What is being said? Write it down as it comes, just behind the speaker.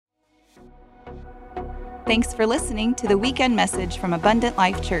Thanks for listening to the weekend message from Abundant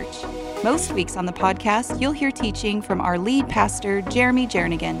Life Church. Most weeks on the podcast, you'll hear teaching from our lead pastor, Jeremy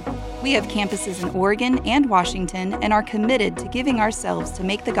Jernigan. We have campuses in Oregon and Washington and are committed to giving ourselves to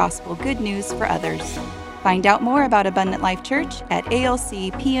make the gospel good news for others. Find out more about Abundant Life Church at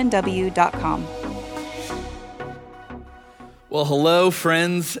alcpnw.com. Well, hello,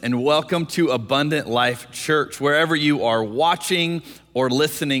 friends, and welcome to Abundant Life Church. Wherever you are watching or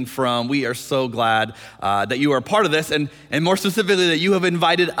listening from, we are so glad that you are a part of this, and more specifically, that you have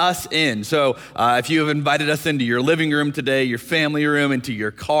invited us in. So if you have invited us into your living room today, your family room, into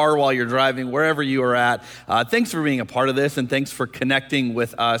your car while you're driving, wherever you are at, thanks for being a part of this, and thanks for connecting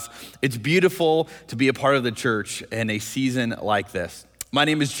with us. It's beautiful to be a part of the church in a season like this. My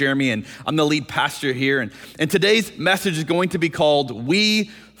name is Jeremy, and I'm the lead pastor here, and today's message is going to be called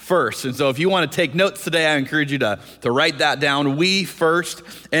We First. And so if you want to take notes today, I encourage you to write that down, We First.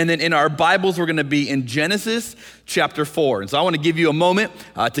 And then in our Bibles, we're going to be in Genesis chapter 4. And so I want to give you a moment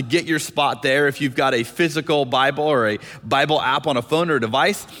to get your spot there. If you've got a physical Bible or a Bible app on a phone or a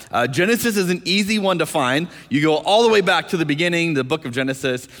device, Genesis is an easy one to find. You go all the way back to the beginning, the book of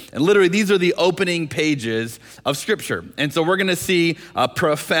Genesis, and literally these are the opening pages of Scripture. And so we're going to see a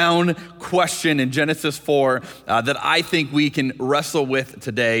profound question in Genesis 4 that I think we can wrestle with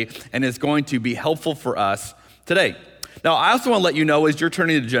today and is going to be helpful for us today. Now, I also want to let you know as you're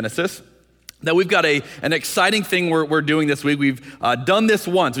turning to Genesis, that we've got an exciting thing we're doing this week. We've done this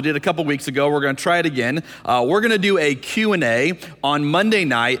once. We did a couple weeks ago. We're going to try it again. We're going to do a Q&A on Monday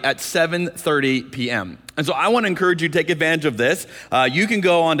night at 7:30 p.m. And so I want to encourage you to take advantage of this. You can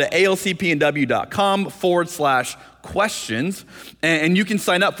go on to alcpnw.com/questions, and you can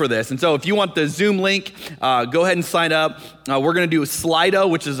sign up for this. And so if you want the Zoom link, go ahead and sign up. We're going to do a Slido,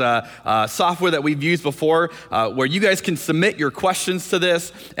 which is a software that we've used before, where you guys can submit your questions to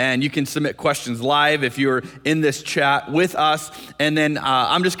this, and you can submit questions live if you're in this chat with us. And then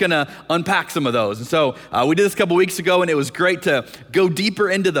I'm just going to unpack some of those. And so we did this a couple weeks ago, and it was great to go deeper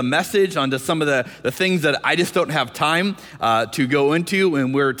into the message, onto some of the things that I just don't have time to go into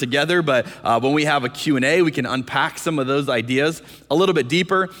when we're together. But when we have a Q&A, we can unpack some of those ideas a little bit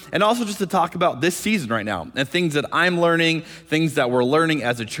deeper, and also just to talk about this season right now and things that I'm learning, things that we're learning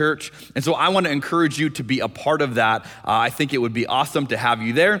as a church. And so I want to encourage you to be a part of that. I think it would be awesome to have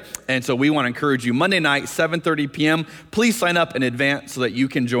you there. And so we want to encourage you Monday night, 7:30 p.m. Please sign up in advance so that you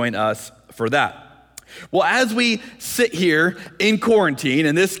can join us for that. Well, as we sit here in quarantine,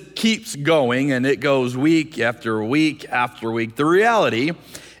 and this keeps going, and it goes week after week after week, the reality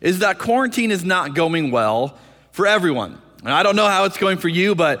is that quarantine is not going well for everyone. And I don't know how it's going for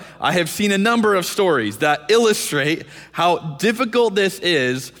you, but I have seen a number of stories that illustrate how difficult this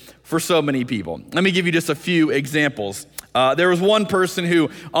is for so many people. Let me give you just a few examples. There was one person who,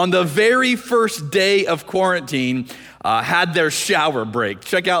 on the very first day of quarantine, had their shower break.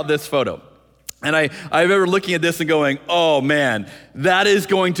 Check out this photo. And I remember looking at this and going, oh man, that is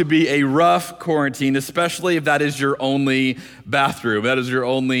going to be a rough quarantine, especially if that is your only bathroom, that is your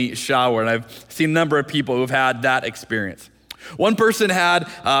only shower. And I've seen a number of people who've had that experience. One person had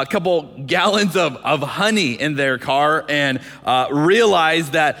a couple gallons of honey in their car and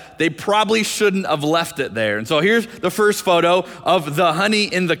realized that they probably shouldn't have left it there. And so here's the first photo of the honey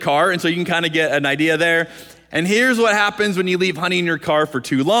in the car. And so you can kind of get an idea there. And here's what happens when you leave honey in your car for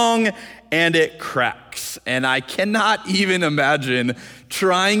too long, and it cracks. And I cannot even imagine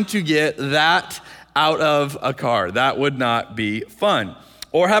trying to get that out of a car. That would not be fun.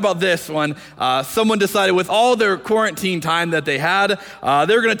 Or how about this one? Someone decided with all their quarantine time that they had,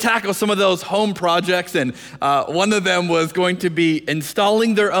 they were going to tackle some of those home projects, and one of them was going to be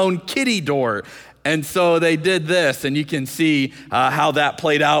installing their own kitty door. And so they did this, and you can see how that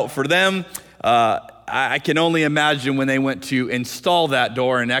played out for them. I can only imagine when they went to install that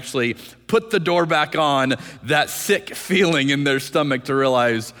door and actually put the door back on, that sick feeling in their stomach to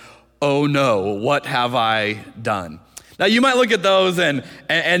realize, oh no, what have I done? Now you might look at those and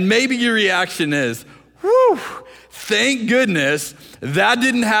maybe your reaction is, whew, thank goodness that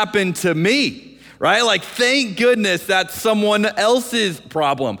didn't happen to me, right? Like, thank goodness that's someone else's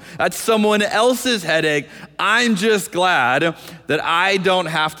problem. That's someone else's headache. I'm just glad that I don't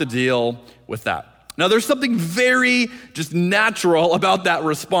have to deal with that. Now, there's something very just natural about that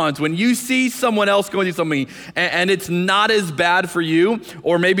response. When you see someone else going through something and it's not as bad for you,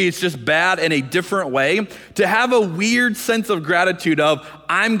 or maybe it's just bad in a different way, to have a weird sense of gratitude of,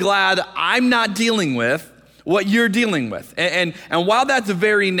 I'm glad I'm not dealing with what you're dealing with. And while that's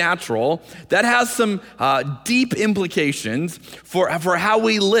very natural, that has some deep implications for how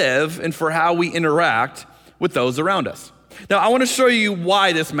we live and for how we interact with those around us. Now, I want to show you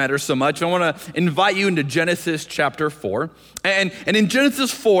why this matters so much. I want to invite you into Genesis chapter 4. And in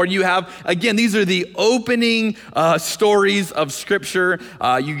Genesis 4, you have, again, these are the opening stories of Scripture.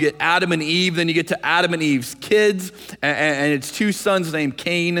 You get Adam and Eve, then you get to Adam and Eve's kids, and it's two sons named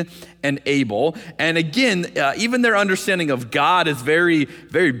Cain and Abel. And again, even their understanding of God is very,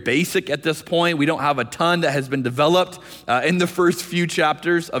 very basic at this point. We don't have a ton that has been developed in the first few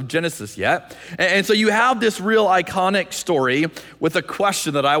chapters of Genesis yet. And so you have this real iconic story with a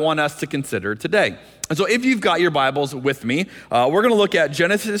question that I want us to consider today. And so if you've got your Bibles with me, we're going to look at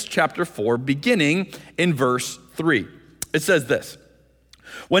Genesis chapter 4, beginning in verse 3. It says this: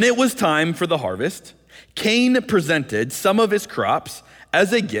 "When it was time for the harvest, Cain presented some of his crops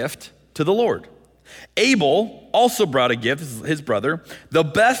as a gift to the Lord. Abel also brought a gift, his brother, the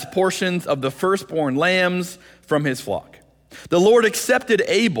best portions of the firstborn lambs from his flock. The Lord accepted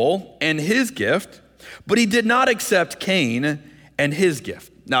Abel and his gift, but he did not accept Cain and his gift."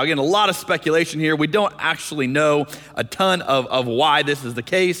 Now, again, a lot of speculation here. We don't actually know a ton of why this is the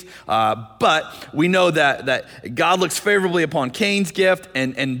case, but we know that God looks favorably upon Cain's gift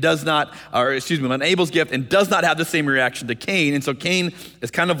and does not, on Abel's gift and does not have the same reaction to Cain. And so Cain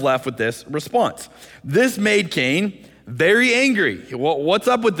is kind of left with this response. This made Cain very angry. What's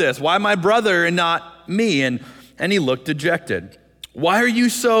up with this? Why my brother and not me? And he looked dejected. "Why are you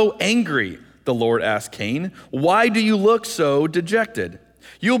so angry?" the Lord asked Cain. "Why do you look so dejected?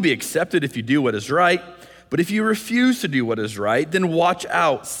 You'll be accepted if you do what is right, but if you refuse to do what is right, then watch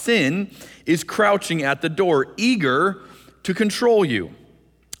out. Sin is crouching at the door, eager to control you.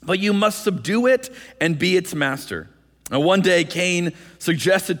 But you must subdue it and be its master." And one day Cain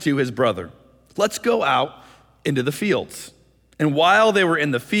suggested to his brother, "Let's go out into the fields." And while they were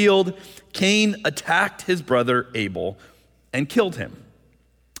in the field, Cain attacked his brother Abel and killed him.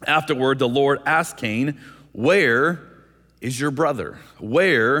 Afterward, the Lord asked Cain, "Where is your brother?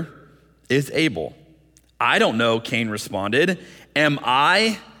 Where is Abel?" "I don't know," Cain responded. "Am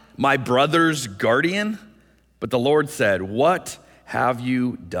I my brother's guardian?" But the Lord said, "What have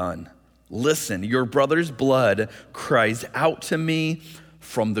you done? Listen, your brother's blood cries out to me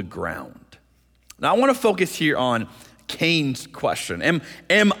from the ground." Now I want to focus here on Cain's question.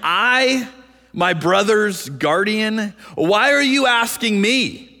 Am I my brother's guardian? Why are you asking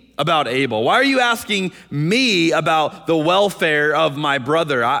me about Abel? Why are you asking me about the welfare of my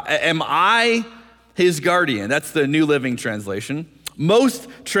brother? Am I his guardian? That's the New Living Translation. Most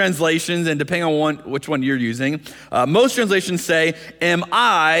translations, and depending on which one you're using, most translations say, "Am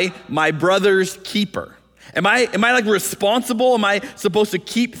I my brother's keeper?" Am I like responsible? Am I supposed to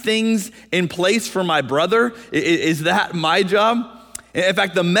keep things in place for my brother? Is that my job? In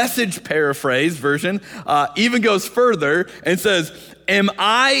fact, the Message paraphrase version even goes further and says, "Am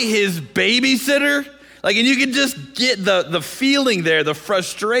I his babysitter?" And you can just get the feeling there, the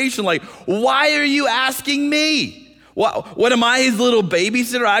frustration, why are you asking me? What am I, his little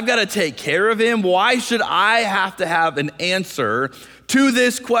babysitter? I've got to take care of him. Why should I have to have an answer to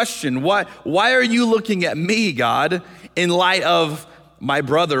this question? Why are you looking at me, God, in light of my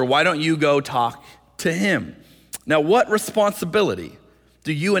brother? Why don't you go talk to him? Now, what responsibility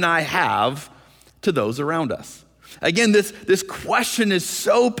do you and I have to those around us? Again, this question is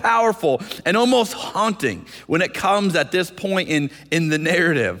so powerful and almost haunting when it comes at this point in the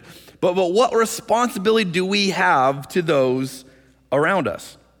narrative. But what responsibility do we have to those around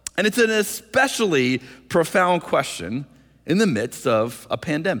us? And it's an especially profound question in the midst of a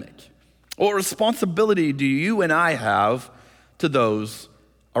pandemic. What responsibility do you and I have to those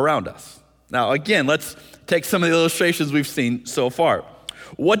around us? Now, again, let's take some of the illustrations we've seen so far.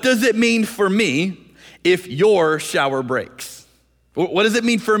 What does it mean for me if your shower breaks? What does it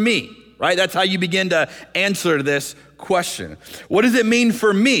mean for me, right? That's how you begin to answer this question. What does it mean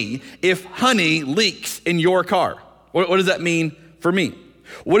for me if honey leaks in your car? What does that mean for me?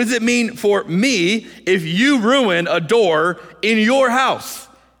 What does it mean for me if you ruin a door in your house?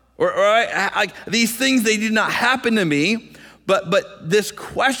 These things, they did not happen to me, but this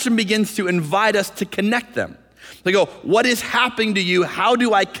question begins to invite us to connect them. They go, what is happening to you? How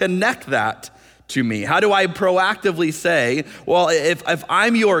do I connect that to me? How do I proactively say, well, if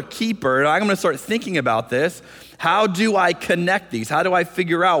I'm your keeper, and I'm going to start thinking about this, how do I connect these? How do I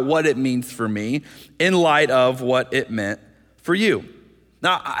figure out what it means for me in light of what it meant for you?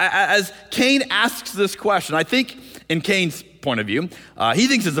 Now, as Cain asks this question, I think in Cain's point of view, he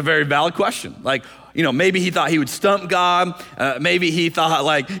thinks it's a very valid question. Maybe he thought he would stump God. Maybe he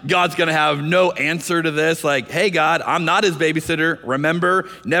thought God's going to have no answer to this. Hey, God, I'm not his babysitter. Remember,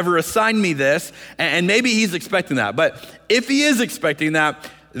 never assign me this. And maybe he's expecting that. But if he is expecting that,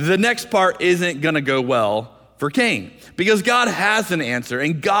 the next part isn't going to go well for Cain, because God has an answer,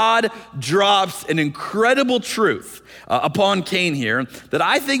 and God drops an incredible truth upon Cain here that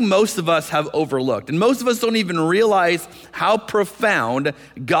I think most of us have overlooked. And most of us don't even realize how profound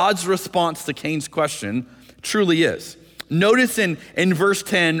God's response to Cain's question truly is. Notice in verse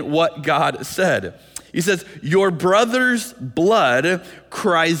 10 what God said. He says, "Your brother's blood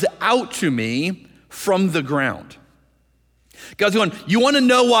cries out to me from the ground." God's going, you want to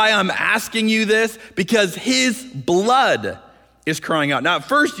know why I'm asking you this? Because his blood is crying out. Now, at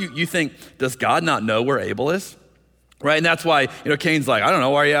first you think, does God not know where Abel is? Right? And that's why, Cain's like, I don't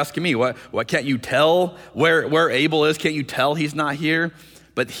know, why are you asking me? What can't you tell where Abel is? Can't you tell he's not here?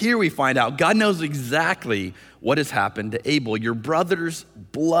 But here we find out God knows exactly what has happened to Abel. Your brother's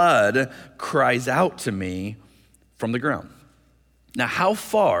blood cries out to me from the ground. Now, how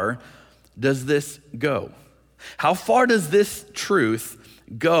far does this go? How far does this truth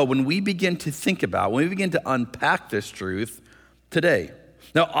go when we begin to think about, when we begin to unpack this truth today?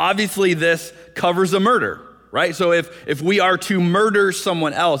 Now, obviously, this covers a murder, right? So if we are to murder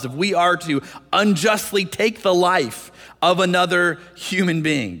someone else, if we are to unjustly take the life of another human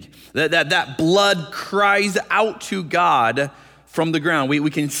being, that blood cries out to God from the ground.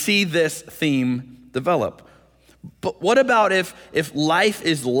 We can see this theme develop. But what about if life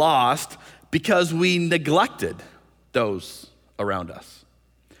is lost because we neglected those around us?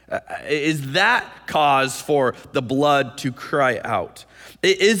 Is that cause for the blood to cry out?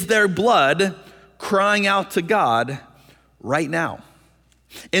 Is there blood crying out to God right now?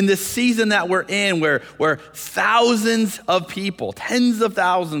 In this season that we're in, where thousands of people, tens of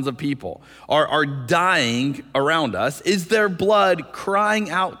thousands of people are dying around us, is there blood crying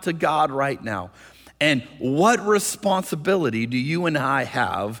out to God right now? And what responsibility do you and I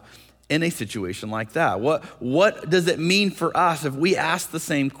have in a situation like that? What does it mean for us if we ask the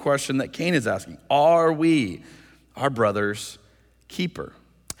same question that Cain is asking? Are we our brother's keeper?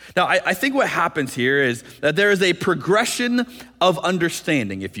 Now, I think what happens here is that there is a progression of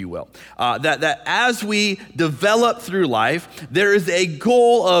understanding, if you will. That as we develop through life, there is a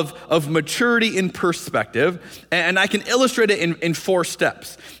goal of maturity in perspective, and I can illustrate it in 4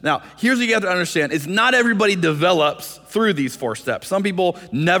 steps. Now, here's what you have to understand, is not everybody develops through these 4 steps. Some people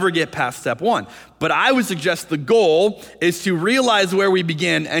never get past step 1. But I would suggest the goal is to realize where we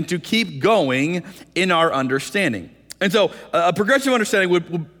begin and to keep going in our understanding. And so a progressive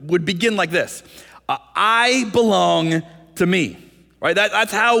understanding would begin like this. I belong to me, right?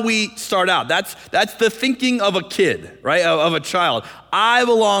 That's how we start out. That's the thinking of a kid, right? Of a child. I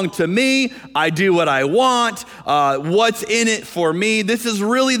belong to me. I do what I want. What's in it for me? This is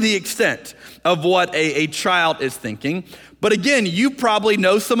really the extent of what a child is thinking. But again, you probably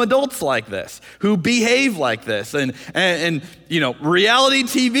know some adults like this who behave like this. And reality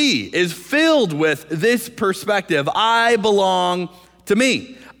TV is filled with this perspective. I belong to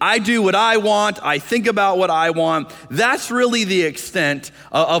me. I do what I want. I think about what I want. That's really the extent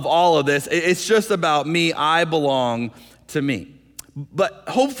of all of this. It's just about me. I belong to me. But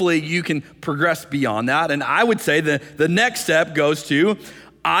hopefully you can progress beyond that. And I would say the next step goes to,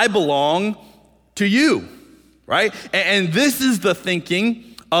 I belong to you. Right? And this is the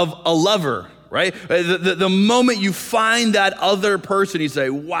thinking of a lover, right? The moment you find that other person, you say,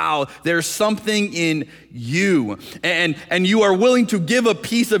 wow, there's something in you. And you are willing to give a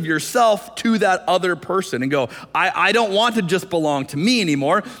piece of yourself to that other person and go, I don't want to just belong to me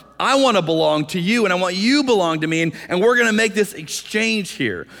anymore. I want to belong to you, and I want you to belong to me, and we're going to make this exchange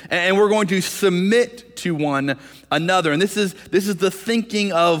here, and we're going to submit to one another. And this is the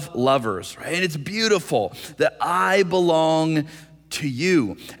thinking of lovers, right? And it's beautiful that I belong to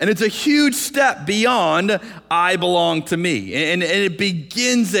you. And it's a huge step beyond I belong to me. And it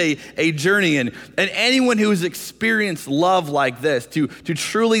begins a journey. And anyone who has experienced love like this, to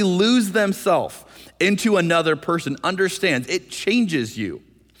truly lose themselves into another person, understands it changes you.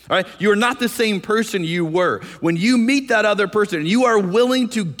 All right? You're not the same person you were. When you meet that other person, you are willing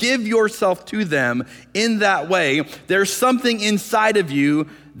to give yourself to them in that way, there's something inside of you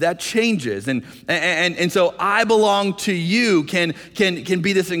that changes. And so I belong to you can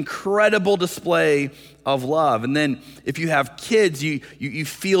be this incredible display of love. And then if you have kids, you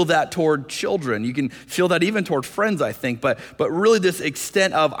feel that toward children. You can feel that even toward friends, I think. But really this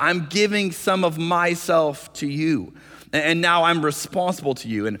extent of I'm giving some of myself to you. And now I'm responsible to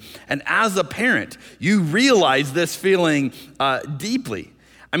you. And as a parent, you realize this feeling deeply.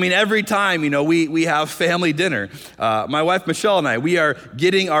 I mean, every time, we have family dinner, my wife, Michelle, and I, we are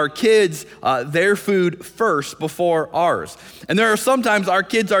getting our kids their food first before ours. And there are sometimes our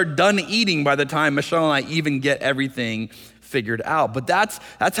kids are done eating by the time Michelle and I even get everything figured out. But that's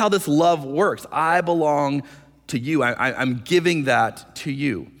how this love works. I belong to you. I'm giving that to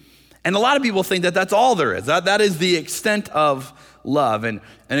you. And a lot of people think that that's all there is. That is the extent of love. And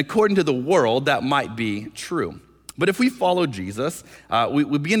according to the world, that might be true. But if we follow Jesus, we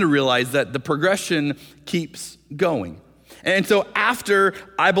begin to realize that the progression keeps going. And so after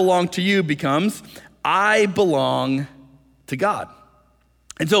I belong to you becomes I belong to God.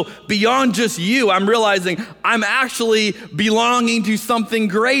 And so beyond just you, I'm realizing I'm actually belonging to something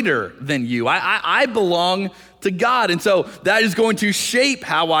greater than you. I belong to God. And so that is going to shape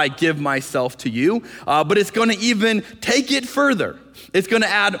how I give myself to you, but it's going to even take it further. It's going to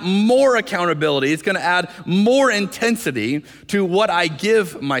add more accountability. It's going to add more intensity to what I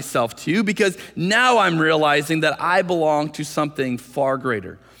give myself to, because now I'm realizing that I belong to something far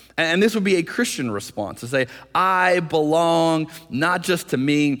greater. And this would be a Christian response to say, I belong not just to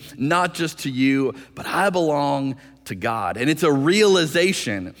me, not just to you, but I belong to God. And it's a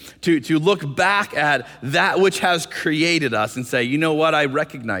realization to look back at that which has created us and say, you know what, I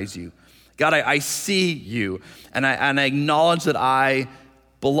recognize you. God, I see you, and I acknowledge that I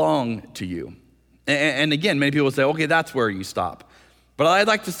belong to you. And again, many people say, okay, that's where you stop. But I'd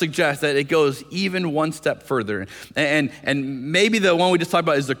like to suggest that it goes even one step further. And maybe the one we just talked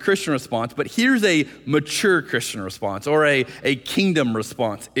about is the Christian response, but here's a mature Christian response, or a kingdom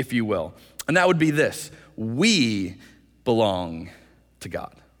response, if you will. And that would be this: we belong to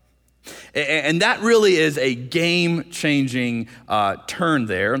God. And that really is a game-changing turn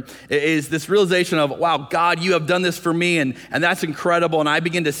there. It is this realization of, wow, God, you have done this for me, and that's incredible. And I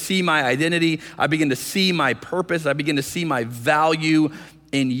begin to see my identity. I begin to see my purpose. I begin to see my value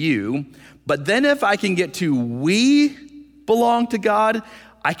in you. But then if I can get to we belong to God,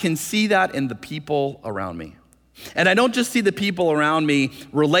 I can see that in the people around me. And I don't just see the people around me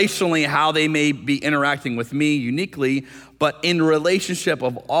relationally, how they may be interacting with me uniquely, but in relationship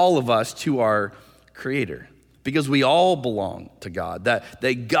of all of us to our Creator. Because we all belong to God,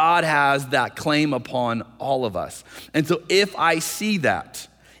 that God has that claim upon all of us. And so if I see that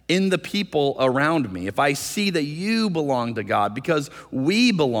in the people around me, if I see that you belong to God because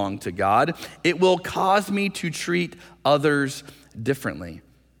we belong to God, it will cause me to treat others differently.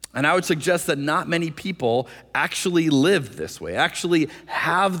 And I would suggest that not many people actually live this way, actually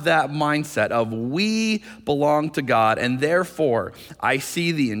have that mindset of we belong to God, and therefore I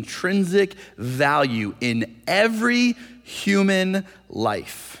see the intrinsic value in every human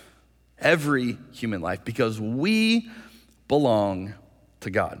life, because we belong to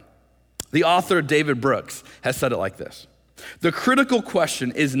God. The author David Brooks has said it like this: the critical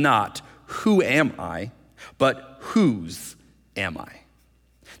question is not who am I, but whose am I?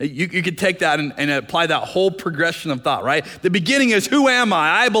 You could take that and apply that whole progression of thought, right? The beginning is, who am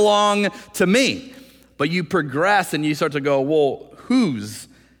I? I belong to me. But you progress and you start to go, well, whose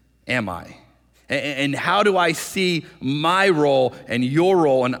am I? And how do I see my role and your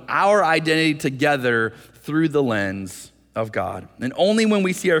role and our identity together through the lens of God? And only when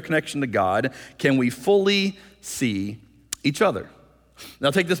we see our connection to God can we fully see each other.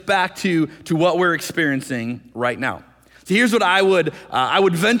 Now take this back to what we're experiencing right now. So here's what I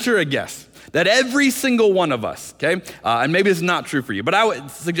would venture a guess, that every single one of us, okay, and maybe it's not true for you, but I would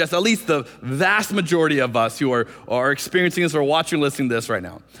suggest at least the vast majority of us who are experiencing this or watching or listening to this right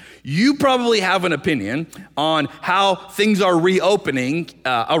now, you probably have an opinion on how things are reopening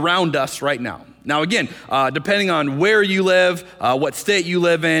around us right now. Now again, depending on where you live, what state you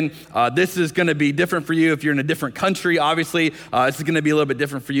live in, this is going to be different for you. If you're in a different country, obviously, this is going to be a little bit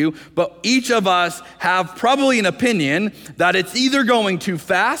different for you. But each of us have probably an opinion that it's either going too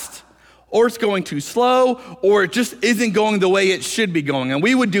fast, or it's going too slow, or it just isn't going the way it should be going. And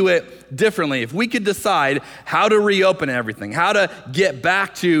we would do it differently. If we could decide how to reopen everything, how to get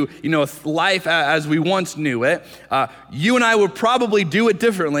back to, life as we once knew it, you and I would probably do it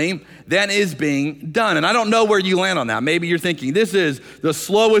differently than is being done. And I don't know where you land on that. Maybe you're thinking, this is the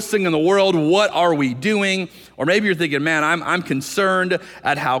slowest thing in the world. What are we doing? Or maybe you're thinking, man, I'm concerned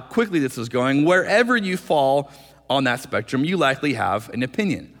at how quickly this is going. Wherever you fall on that spectrum, you likely have an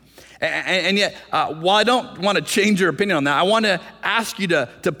opinion. And yet, while I don't want to change your opinion on that, I want to ask you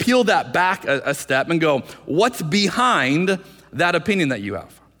to peel that back a step and go, what's behind that opinion that you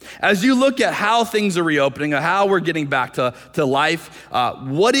have? As you look at how things are reopening, or how we're getting back to life,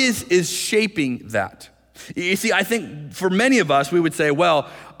 what is shaping that? You see, I think for many of us, we would say, well,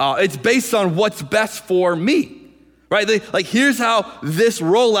 it's based on what's best for me. Right? Like, here's how this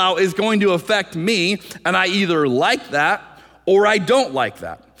rollout is going to affect me, and I either like that or I don't like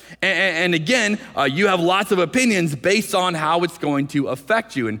that. And again, you have lots of opinions based on how it's going to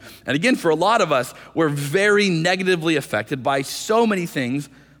affect you. And again, for a lot of us, we're very negatively affected by so many things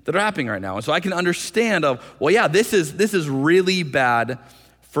that are happening right now. And so I can understand this is really bad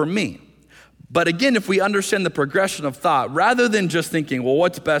for me. But again, if we understand the progression of thought, rather than just thinking, well,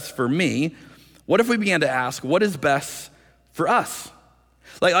 what's best for me, what if we began to ask, what is best for us?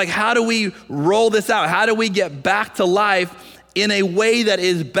 Like how do we roll this out? How do we get back to life in a way that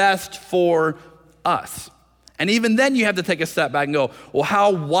is best for us? And even then you have to take a step back and go, well,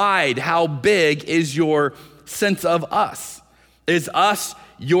 how wide, how big is your sense of us? Is us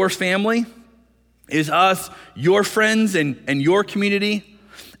your family? Is us your friends and your community?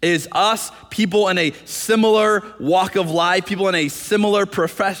 Is us people in a similar walk of life, people in a similar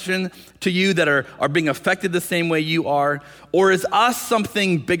profession to you that are being affected the same way you are? Or is us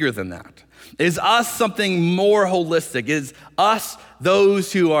something bigger than that? Is us something more holistic? Is us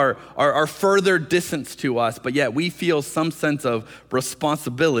those who are further distant to us, but yet we feel some sense of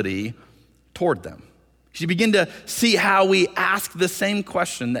responsibility toward them? You begin to see how we ask the same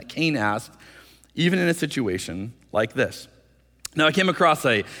question that Cain asked, even in a situation like this. Now, I came across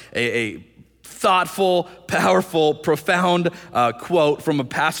a thoughtful, powerful, profound quote from a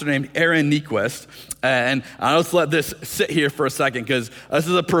pastor named Aaron Nyquist. And I'll just let this sit here for a second because this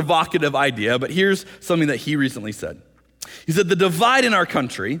is a provocative idea, but here's something that he recently said. He said, the divide in our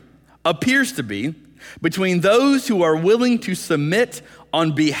country appears to be between those who are willing to submit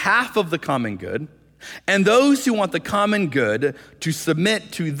on behalf of the common good and those who want the common good to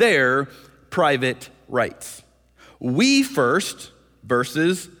submit to their private rights. We first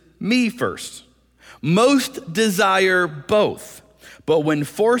versus me first. Most desire both, but when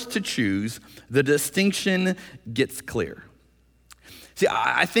forced to choose, the distinction gets clear. See,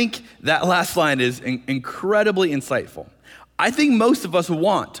 I think that last line is incredibly insightful. I think most of us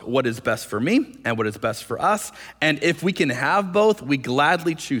want what is best for me and what is best for us, and if we can have both, we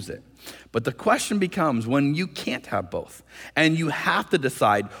gladly choose it. But the question becomes when you can't have both and you have to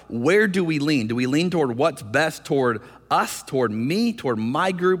decide, where do we lean? Do we lean toward what's best toward us, toward me, toward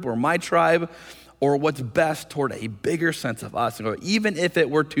my group or my tribe, or what's best toward a bigger sense of us? Even if it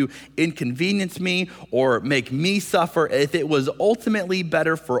were to inconvenience me or make me suffer, if it was ultimately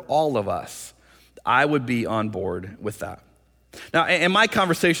better for all of us, I would be on board with that. Now, in my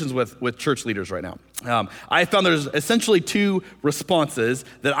conversations with church leaders right now, I found there's essentially two responses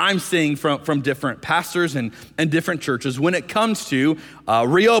that I'm seeing from different pastors and different churches when it comes to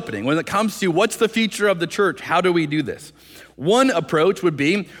reopening, when it comes to what's the future of the church, how do we do this? One approach would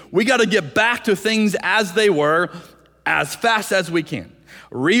be, we got to get back to things as they were as fast as we can.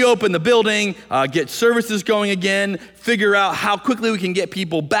 Reopen the building, get services going again, figure out how quickly we can get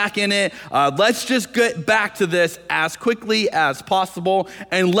people back in it. Let's just get back to this as quickly as possible,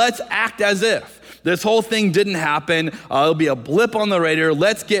 and let's act as if this whole thing didn't happen. It'll be a blip on the radar.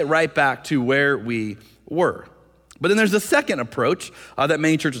 Let's get right back to where we were. But then there's a second approach that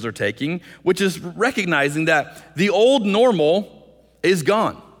many churches are taking, which is recognizing that the old normal is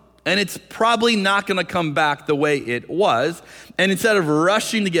gone. And it's probably not going to come back the way it was. And instead of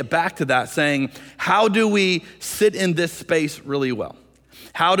rushing to get back to that, saying, how do we sit in this space really well?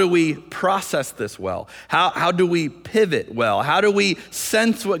 How do we process this well? How do we pivot well? How do we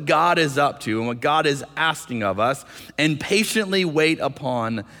sense what God is up to and what God is asking of us and patiently wait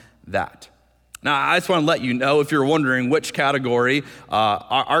upon that? Now, I just want to let you know, if you're wondering which category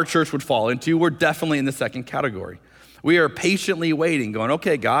our church would fall into, we're definitely in the second category. We are patiently waiting, going,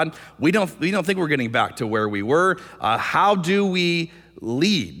 okay, God, we don't think we're getting back to where we were. How do we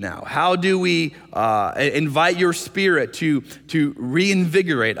lead now? How do we invite your spirit to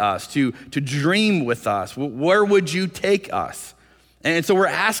reinvigorate us, to dream with us? Where would you take us? And so we're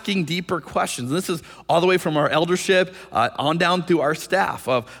asking deeper questions. And this is all the way from our eldership on down through our staff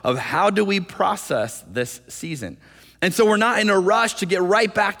of how do we process this season? And so we're not in a rush to get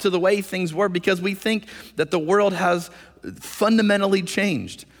right back to the way things were because we think that the world has fundamentally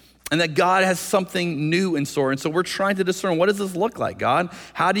changed and that God has something new in store. And so we're trying to discern, what does this look like, God?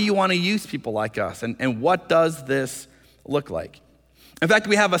 How do you want to use people like us? And what does this look like? In fact,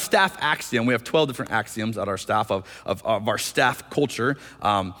 we have a staff axiom. We have 12 different axioms at our staff of our staff culture.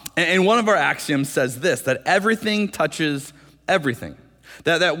 And one of our axioms says this, that everything touches everything.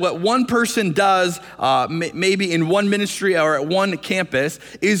 That what one person does maybe in one ministry or at one campus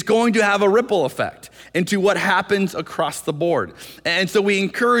is going to have a ripple effect into what happens across the board. And so we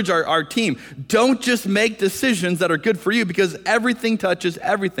encourage our team, don't just make decisions that are good for you because everything touches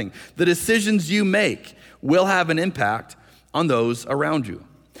everything. The decisions you make will have an impact on those around you.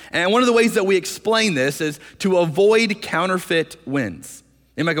 And one of the ways that we explain this is to avoid counterfeit wins.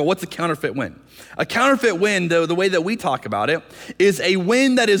 You might go, what's a counterfeit win? A counterfeit win, the way that we talk about it, is a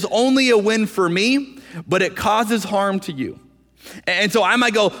win that is only a win for me, but it causes harm to you. And so I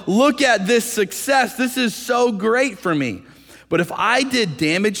might go, look at this success. This is so great for me. But if I did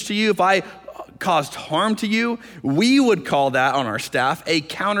damage to you, if I caused harm to you, we would call that on our staff a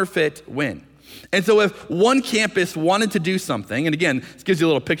counterfeit win. And so if one campus wanted to do something, and again, this gives you a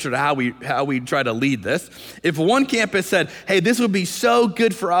little picture to how we try to lead this. If one campus said, hey, this would be so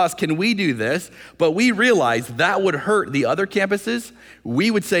good for us, can we do this? But we realized that would hurt the other campuses,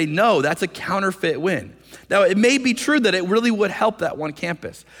 we would say, no, that's a counterfeit win. Now, it may be true that it really would help that one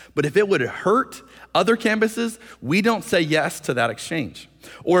campus, but if it would hurt other campuses, we don't say yes to that exchange.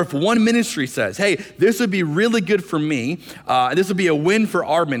 Or if one ministry says, hey, this would be really good for me, this would be a win for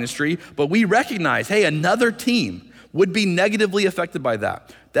our ministry, but we recognize, hey, another team would be negatively affected by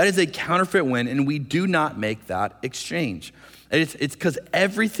that. That is a counterfeit win, and we do not make that exchange. And it's because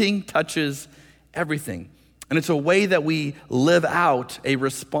everything touches everything. And it's a way that we live out a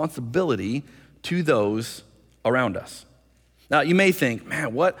responsibility to those around us. Now, you may think,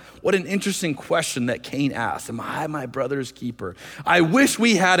 man, what an interesting question that Cain asked. Am I my brother's keeper? I wish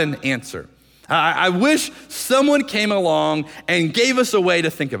we had an answer. I wish someone came along and gave us a way to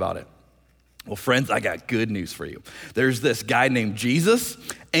think about it. Well, friends, I got good news for you. There's this guy named Jesus,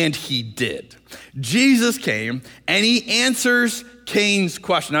 and he did. Jesus came, and he answers Cain's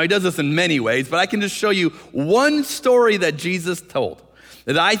question. Now, he does this in many ways, but I can just show you one story that Jesus told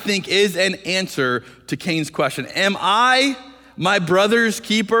that I think is an answer to Cain's question. Am I my brother's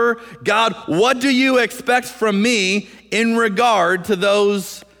keeper? God, what do you expect from me in regard to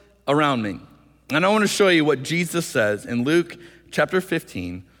those around me? And I want to show you what Jesus says in Luke chapter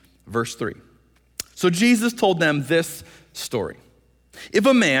 15, verse 3. So Jesus told them this story. If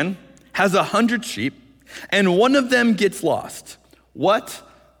a man has 100 sheep and one of them gets lost, what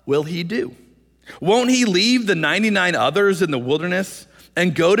will he do? Won't he leave the 99 others in the wilderness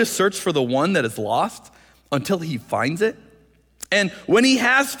and go to search for the one that is lost until he finds it? And when he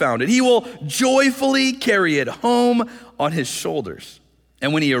has found it, he will joyfully carry it home on his shoulders.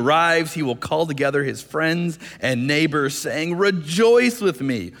 And when he arrives, he will call together his friends and neighbors, saying, rejoice with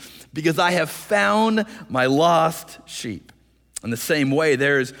me, because I have found my lost sheep. In the same way,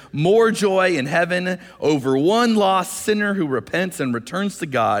 there is more joy in heaven over one lost sinner who repents and returns to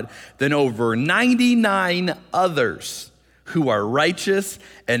God than over 99 others who are righteous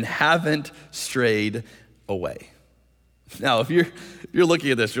and haven't strayed away. Now, if you're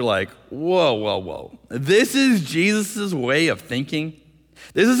looking at this, you're like, whoa. This is Jesus' way of thinking.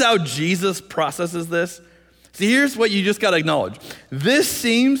 This is how Jesus processes this. See, here's what you just got to acknowledge. This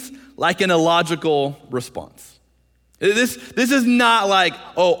seems like an illogical response. This is not like,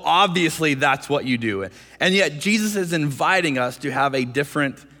 oh, obviously that's what you do. And yet Jesus is inviting us to have a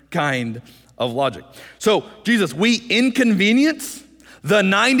different kind of logic. So, Jesus, we inconvenience the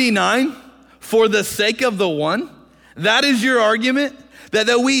 99 for the sake of the one? That is your argument? That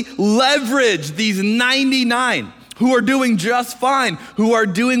we leverage these 99 who are doing just fine, who are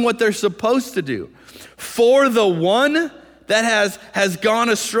doing what they're supposed to do, for the one that has gone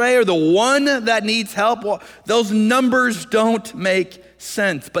astray or the one that needs help? Well, those numbers don't make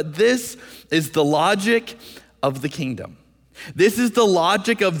sense. But this is the logic of the kingdom. This is the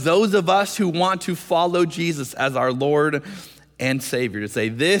logic of those of us who want to follow Jesus as our Lord and Savior, to say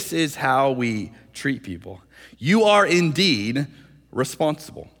this is how we treat people. You are indeed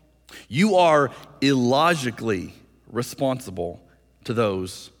responsible. You are illogically responsible to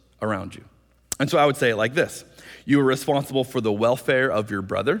those around you. And so I would say it like this. You are responsible for the welfare of your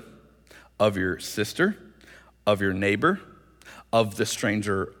brother, of your sister, of your neighbor, of the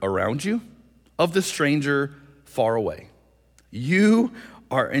stranger around you, of the stranger far away. You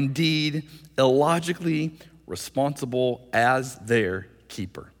are indeed illogically responsible as their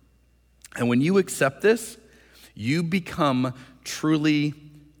keeper. And when you accept this, you become truly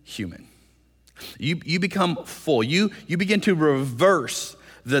human. You become full. You begin to reverse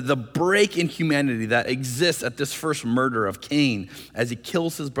the break in humanity that exists at this first murder of Cain as he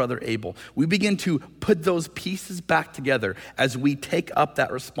kills his brother Abel. We begin to put those pieces back together as we take up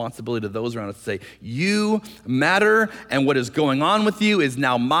that responsibility to those around us to say, you matter, and what is going on with you is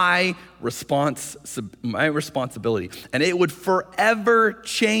now my responsibility. And it would forever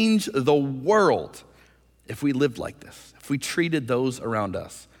change the world if we lived like this, if we treated those around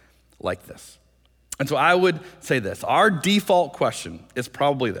us like this. And so I would say this, our default question is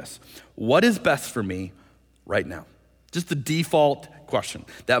probably this: what is best for me right now? Just the default question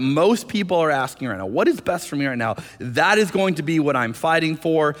that most people are asking right now. What is best for me right now? That is going to be what I'm fighting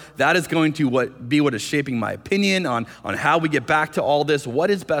for. That is going to be what is shaping my opinion on how we get back to all this. What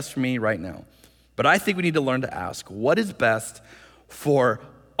is best for me right now? But I think we need to learn to ask, what is best for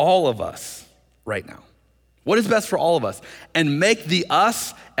all of us right now? What is best for all of us? And make the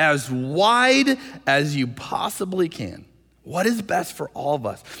us as wide as you possibly can. What is best for all of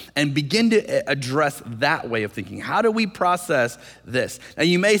us? And begin to address that way of thinking. How do we process this? And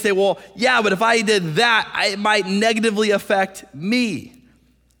you may say, well, yeah, but if I did that, it might negatively affect me.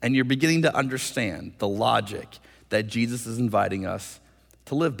 And you're beginning to understand the logic that Jesus is inviting us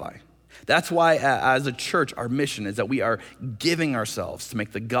to live by. That's why as a church, our mission is that we are giving ourselves to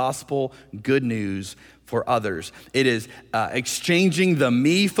make the gospel good news for others. It is exchanging the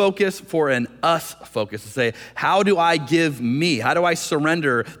me focus for an us focus to say, how do I give me? How do I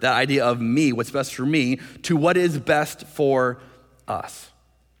surrender that idea of me, what's best for me, to what is best for us?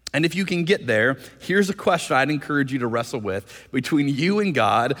 And if you can get there, here's a question I'd encourage you to wrestle with between you and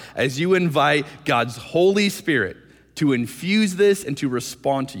God as you invite God's Holy Spirit to infuse this and to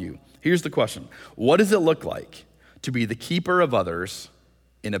respond to you. Here's the question. What does it look like to be the keeper of others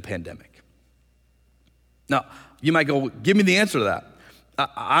in a pandemic? Now, you might go, give me the answer to that.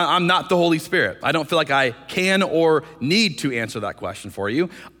 I'm not the Holy Spirit. I don't feel like I can or need to answer that question for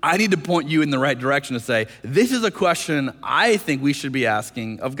you. I need to point you in the right direction to say, this is a question I think we should be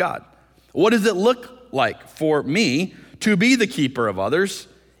asking of God. What does it look like for me to be the keeper of others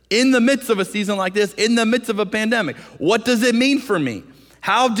in the midst of a season like this, in the midst of a pandemic? What does it mean for me?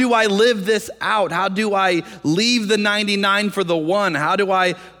 How do I live this out? How do I leave the 99 for the one? How do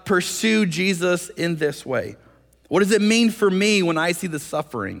I pursue Jesus in this way? What does it mean for me when I see the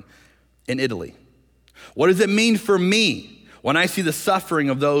suffering in Italy? What does it mean for me when I see the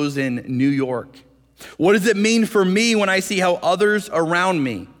suffering of those in New York? What does it mean for me when I see how others around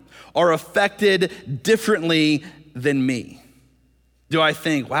me are affected differently than me? Do I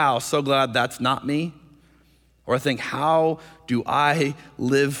think, wow, so glad that's not me? Or I think, how do I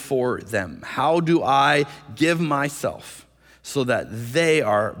live for them? How do I give myself so that they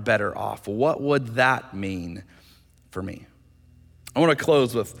are better off? What would that mean for me? I want to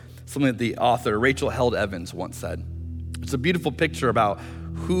close with something that the author Rachel Held Evans once said. It's a beautiful picture about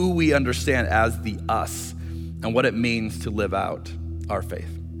who we understand as the us and what it means to live out our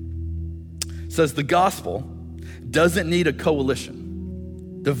faith. It says the gospel doesn't need a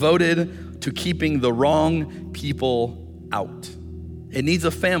coalition devoted to keeping the wrong people out. It needs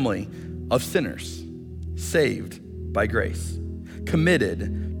a family of sinners saved by grace,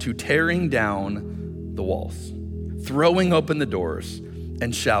 committed to tearing down the walls, throwing open the doors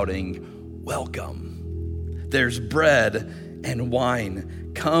and shouting, welcome. There's bread and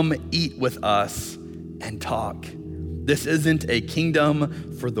wine. Come eat with us and talk. This isn't a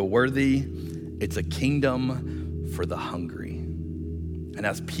kingdom for the worthy. It's a kingdom for the hungry. And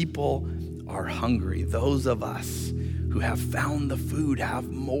as people are hungry, those of us who have found the food have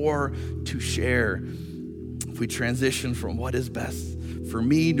more to share. If we transition from what is best for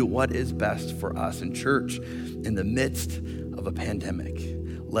me to what is best for us in church in the midst of a pandemic,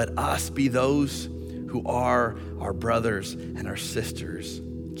 let us be those who are our brothers and our sisters'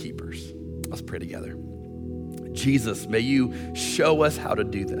 keepers. Let's pray together. Jesus, may you show us how to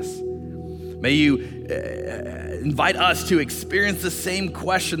do this. May you invite us to experience the same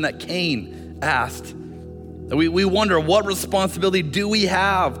question that Cain asked. We wonder, what responsibility do we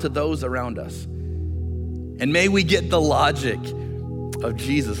have to those around us? And may we get the logic of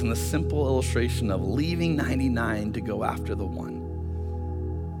Jesus and the simple illustration of leaving 99 to go after the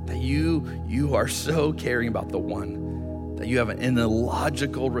one. That you are so caring about the one, that you have an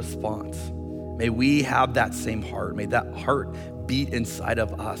illogical response. May we have that same heart. May that heart beat inside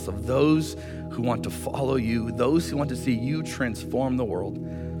of us, of those who want to follow you, those who want to see you transform the world.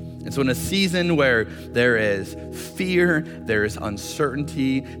 And so in a season where there is fear, there is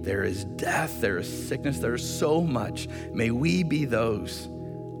uncertainty, there is death, there is sickness, there is so much, may we be those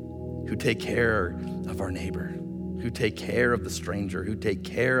who take care of our neighbor, who take care of the stranger, who take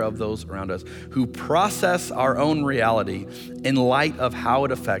care of those around us, who process our own reality in light of how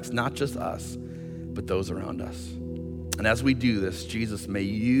it affects not just us, but those around us. And as we do this, Jesus, may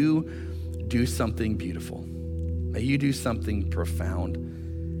you do something beautiful. May you do something profound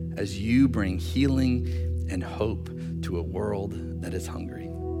as you bring healing and hope to a world that is hungry.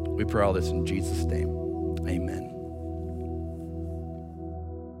 We pray all this in Jesus' name. Amen.